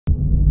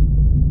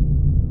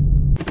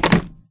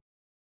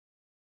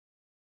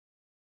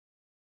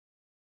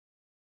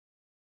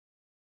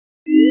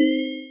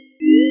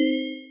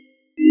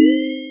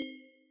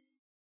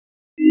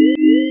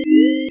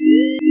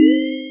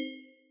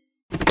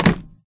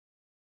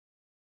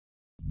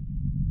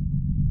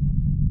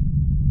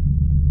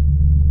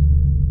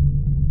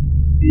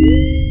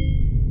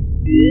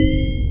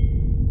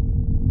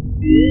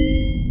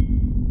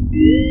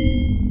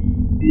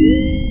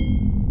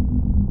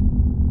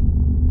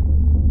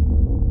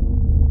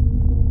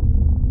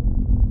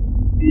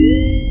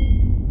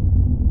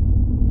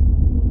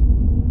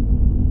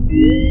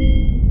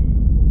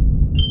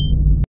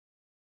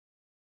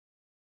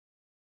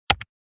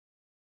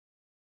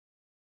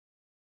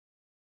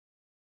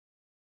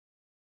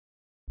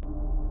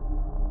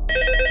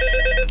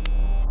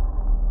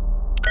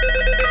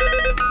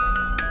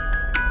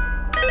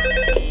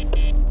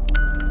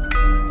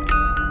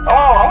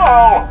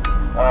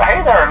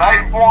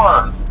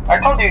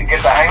told you you'd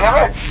get the hang of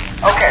it.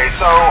 Okay,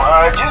 so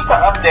just to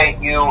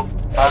update you,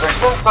 there's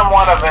been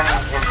somewhat of an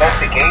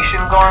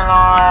investigation going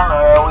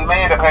on. We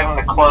may end up having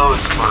to close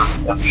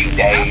for a few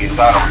days.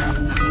 I don't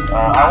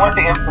know. I want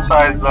to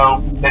emphasize,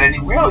 though, that it's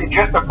really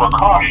just a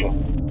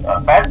precaution.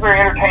 Fazbear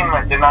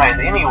Entertainment denies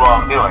any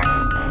wrongdoing.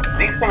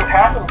 These things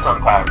happen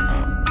sometimes.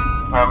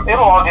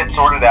 It'll all get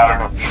sorted out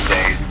in a few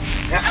days.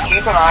 Just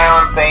keep an eye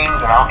on things,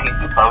 and I'll keep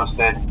you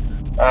posted.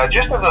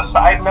 Just as a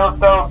side note,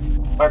 though,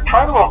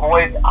 try to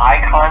avoid eye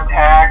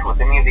contact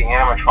with any of the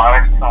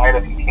animatronics tonight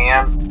if you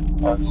can.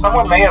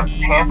 Someone may have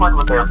tampered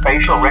with their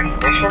facial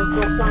recognition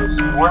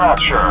systems. We're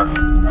not sure.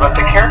 But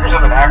the characters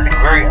have been acting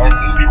very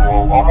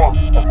unusual,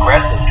 almost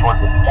aggressive towards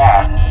the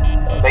staff.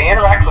 They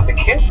interact with the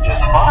kids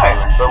just fine,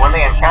 but when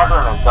they encounter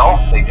an adult,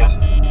 they just